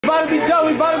about to be done.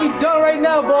 We about to be done right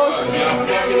now, boss. I'm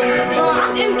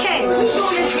MK. Who's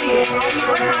doing this video?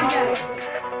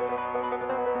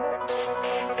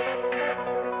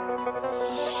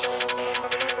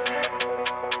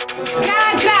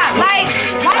 Like,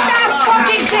 watch y'all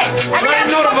fucking dick. Everybody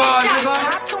know the vibes.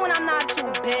 I'm two and I'm not two,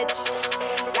 bitch.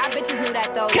 Y'all bitches knew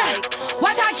that though. Like,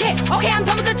 watch how I get. Okay, I'm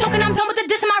done with the talking. I'm done with the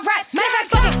diss in my raps. Matter of fact,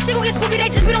 fuck it. She gon' get spooky. They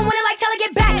just we don't win it like tell her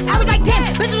get back. I was like, damn,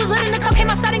 bitches was lit in the club. Came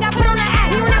outside and got put on the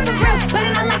ass. We went out for real, but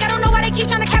then I like I don't know why they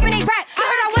keep trying to cap and they rap. I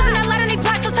heard I wasn't a light on they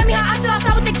plot, so tell me how I'm still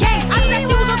outside with the game. I knew that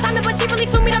she was on timing, but she really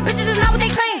flew me. Them bitches is not what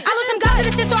they claim. I lose some guys to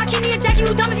this shit, so I keep me a jack.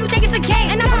 You dumb if you think it's a game.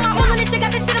 And I put my all on this shit.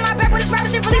 Got this shit in my back, but this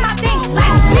rapping shit really my thing.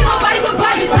 Like, we gon' body for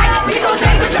body. Like, we gon'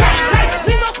 check for check. Like,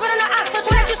 we gon' spit on the ox. First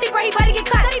one that you see, bro, he about to get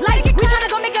clapped. Like, we tryna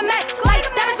go make a mess. Like,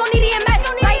 that bitch gon' need EMS.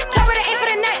 Like, top of the A for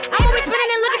the net. I'm always spinning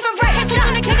and looking for right. Switch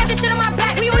on the kick, got this shit on my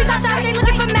back. We always outside, they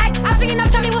looking for Mac. I'm singing up,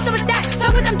 tell me what's up with that.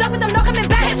 Fuck with them, duck with them, no coming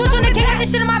back. Switch on the kick, got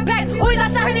this shit on my back. Always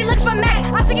outside, they looking for Mac.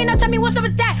 I'm singing up, tell me what's up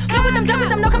with that. Fuck with them, duck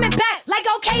with them, no coming back. Like,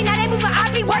 okay, now they moving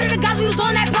IP. Word of the God, we was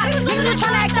on that block. Niggas was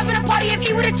tryna act tough in the party. If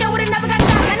he would've chill, would've never got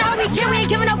shot. And now we kill, we ain't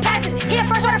giving no passes. He at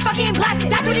first, why the fuck he ain't blasted?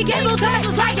 That's what he get, little dumbass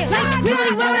was like it. Like, we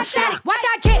really went on a static. Watch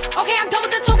how I get. Okay, I'm done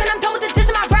with the talking, I'm done with the diss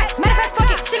in my rap. Matter of fact, fuck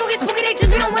it. She gon' get spooky, they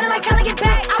just we don't win it like tell her get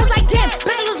back. I was like, damn,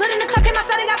 bitches was lit in the club, came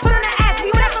outside and got put on the ass.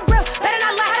 We went out for real, better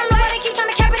not lie. I don't know why they keep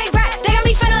trying to cap and they rap. They got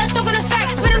me finna let's talk on the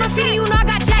facts. Spit on the feet and you know I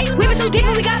got jack. We been too deep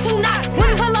and we got two knocks. When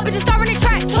we pull up, bitches start running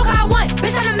track. Talk how I want,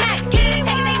 bitch on the Mac. Get it and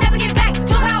take it, they never get back.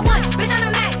 Talk how I want, bitch on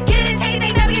the Mac. Get it and take it,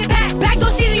 they never get back.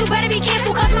 Backdoor season, you better be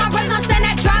careful, cause for my brothers I'm setting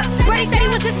that drop. Brody said he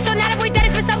was this, so now that boy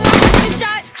dead if it's up, my bitch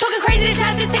shot. Talking crazy, the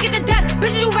shots, take it to death.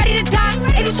 Bitches, you ready to die?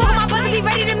 If you talking my buzz, be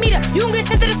ready to meet her. You gon' get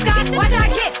sent to the sky. Watch how I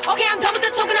get. Okay, I'm done with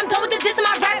the talking, I'm done with the diss in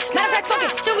my rap. Matter of fact, fuck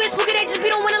it. She'll get spooky, they just be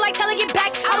don't win it like tell her get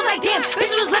back. I was like, damn,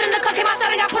 bitches was lit in the club, came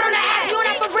outside and got put on the ass. We on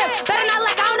that for real. Better not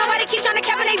like, I don't know why they keep trying to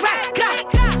cap and they rap.